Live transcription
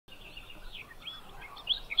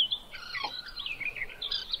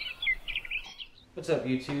What's up,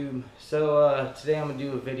 YouTube? So today I'm going to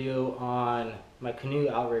do a video on my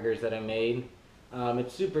canoe outriggers that I made.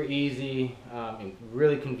 It's super easy and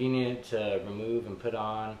really convenient to remove and put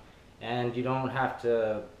on, and you don't have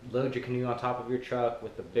to load your canoe on top of your truck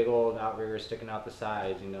with the big old outrigger sticking out the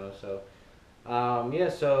sides, you know. So yeah,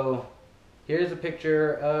 so here's a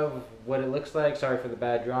picture of what it looks like. Sorry for the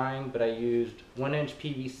bad drawing, but I used 1-inch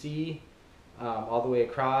PVC all the way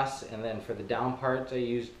across, and then for the down parts I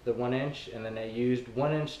used the 1-inch, and then I used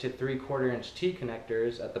 1-inch to 3/4 inch T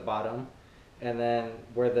connectors at the bottom, and then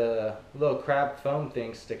where the little crab foam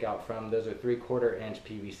things stick out from, those are 3/4 inch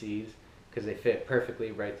PVCs because they fit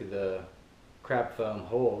perfectly right through the crab foam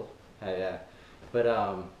hole. Yeah, but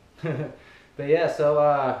but yeah,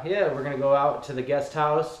 so yeah, we're gonna go out to the guest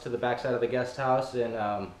house, to the back side of the guest house,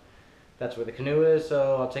 and that's where the canoe is.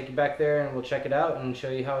 So I'll take you back there and we'll check it out and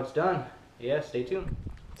show you how it's done. Yeah, stay tuned.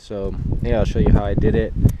 So yeah, I'll show you how I did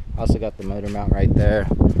it. I also got the motor mount right there.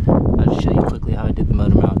 I'll just show you quickly how I did the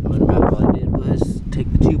motor mount. The motor mount, all I did was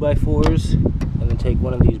take the 2x4s and then take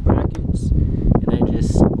one of these brackets, and I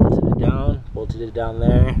just bolted it down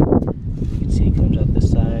there. You can see it comes out this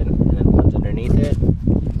side, and then one's underneath it.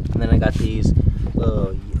 And then I got these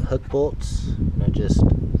little hook bolts, and I just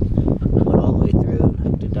went all the way through and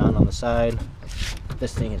hooked it down on the side.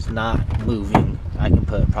 This thing is not moving. I can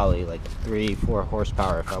put probably like 3-4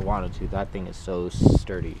 horsepower if I wanted to. That thing is so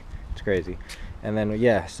sturdy. It's crazy. And then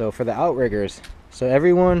yeah, so for the outriggers, so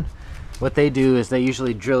everyone, what they do is they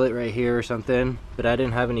usually drill it right here or something, but I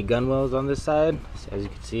didn't have any gun wells on this side. So as you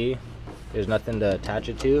can see, there's nothing to attach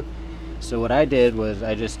it to. So what I did was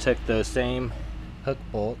I just took those same hook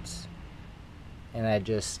bolts and I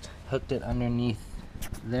just hooked it underneath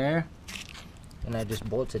there, and I just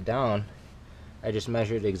bolted down. I just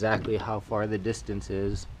measured exactly how far the distance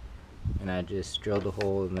is, and I just drilled a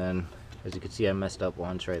hole, and then as you can see I messed up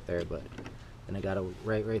once right there, but then I got it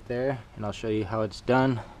right there, and I'll show you how it's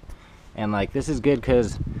done. And like, this is good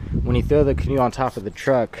because when you throw the canoe on top of the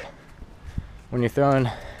truck, when you're throwing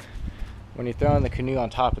the canoe on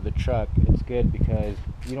top of the truck, it's good because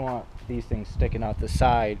you don't want these things sticking out the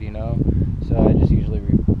side, you know. So I just usually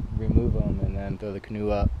remove them and then throw the canoe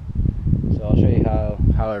up. So I'll show you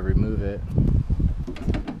how I remove it.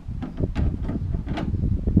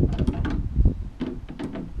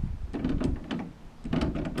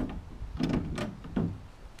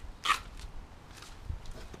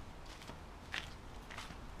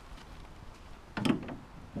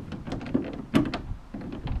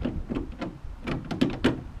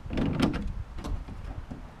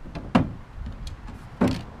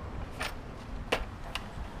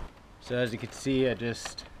 So as you can see, I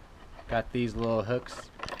just got these little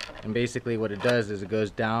hooks, and basically what it does is it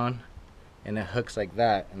goes down and it hooks like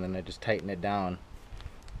that, and then I just tighten it down,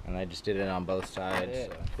 and I just did it on both sides.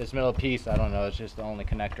 So this middle piece, I don't know, it's just the only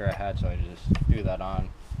connector I had, so I just threw that on.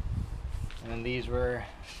 And then these were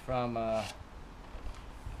from I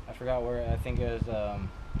forgot where, I think it was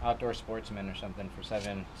Outdoor Sportsman or something, for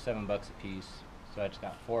 $7 a piece. So I just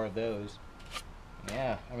got 4 of those.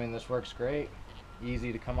 Yeah, I mean, this works great.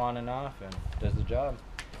 Easy to come on and off, and does the job.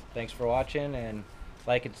 Thanks for watching, and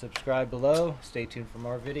like and subscribe below. Stay tuned for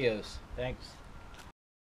more videos. Thanks.